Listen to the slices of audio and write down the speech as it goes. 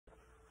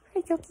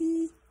Hi,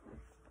 Cookie.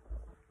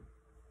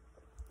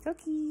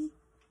 Cookie.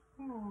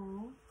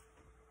 Aww.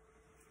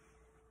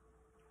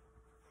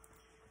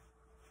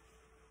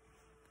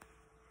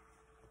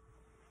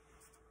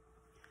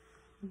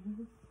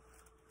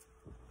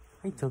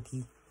 Hi,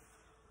 Toki.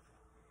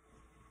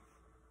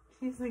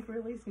 She's like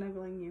really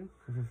snuggling you.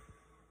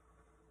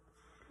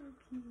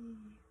 Cookie.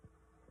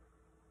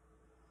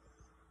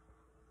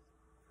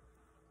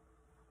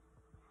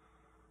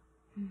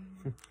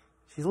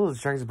 She's a little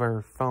distracted by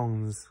her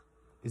phones,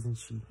 isn't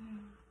she?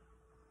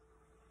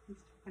 She's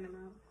checking him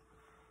out.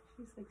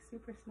 She's like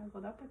super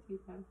snuggled up with you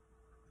though.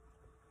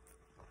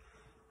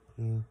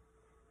 Yeah.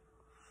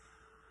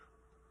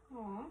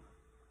 Aww.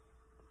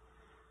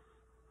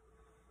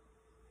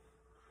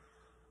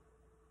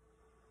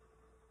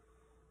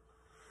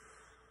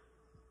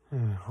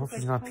 Hope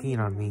she's not peeing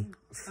on me.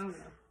 Oh no.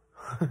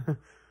 Is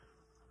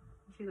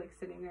she like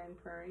sitting there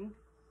and purring?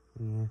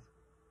 Yeah.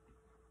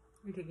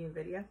 You're taking a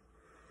video?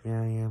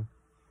 Yeah, I am.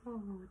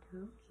 Oh,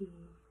 Toki.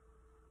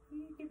 Are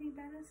you giving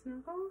Ben a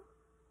snuggle?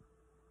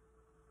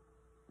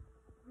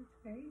 That's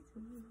very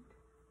sweet.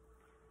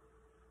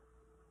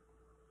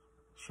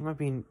 She might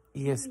be an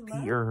ESP I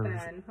love or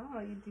Ben. Oh,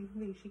 you do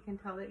think she can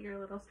tell that you're a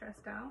little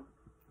stressed out?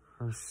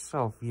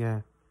 herself,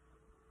 yeah.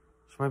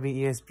 She might be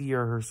ESP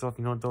or herself,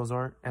 you know what those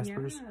are?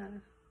 Asperger's? Yeah.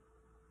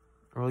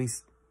 Or at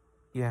least,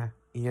 yeah,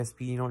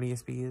 ESP, you know what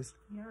ESP is?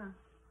 Yeah.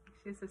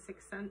 She has a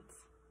sixth sense.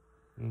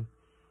 Yeah.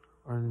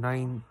 Or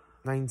nine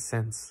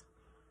cents.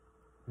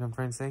 You know what I'm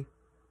trying to say?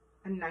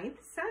 A ninth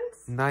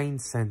sense? 9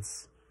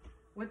 cents.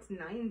 What's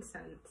 9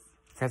 cents?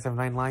 Cats have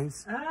 9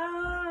 lives?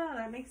 Oh,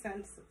 that makes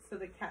sense. So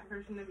the cat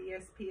version of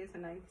ESP is a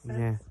ninth sense?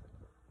 Yeah.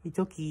 Hey,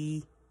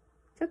 Toki.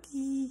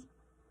 Toki.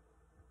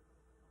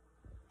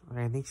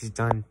 Okay, I think she's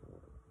done.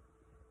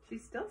 She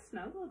still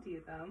snuggled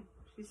you though.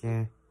 She's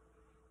Yeah.